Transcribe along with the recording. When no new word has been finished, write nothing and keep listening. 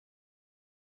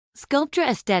Sculptra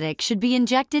Aesthetic should be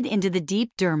injected into the deep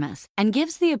dermis and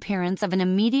gives the appearance of an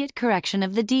immediate correction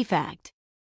of the defect.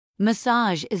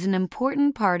 Massage is an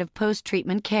important part of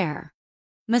post-treatment care.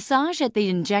 Massage at the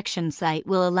injection site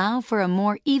will allow for a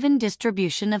more even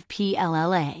distribution of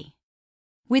PLLA.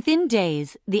 Within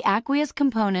days, the aqueous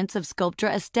components of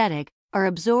Sculptra Aesthetic are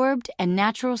absorbed and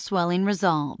natural swelling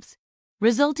resolves,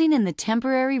 resulting in the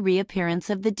temporary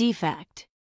reappearance of the defect.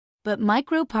 But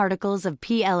microparticles of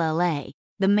PLLA,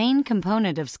 the main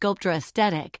component of Sculptra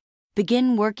Aesthetic,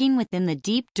 begin working within the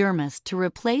deep dermis to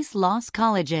replace lost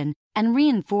collagen and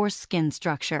reinforce skin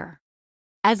structure.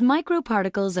 As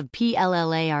microparticles of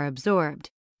PLLA are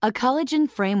absorbed, a collagen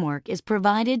framework is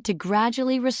provided to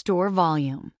gradually restore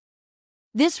volume.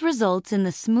 This results in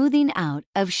the smoothing out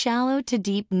of shallow to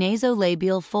deep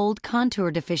nasolabial fold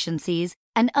contour deficiencies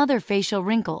and other facial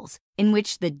wrinkles in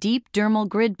which the deep dermal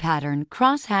grid pattern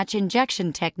crosshatch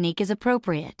injection technique is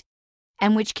appropriate,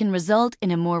 and which can result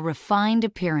in a more refined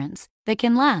appearance that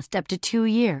can last up to 2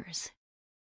 years.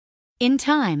 In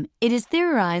time, it is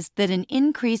theorized that an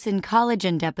increase in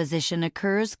collagen deposition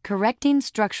occurs, correcting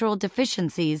structural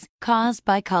deficiencies caused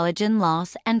by collagen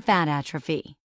loss and fat atrophy.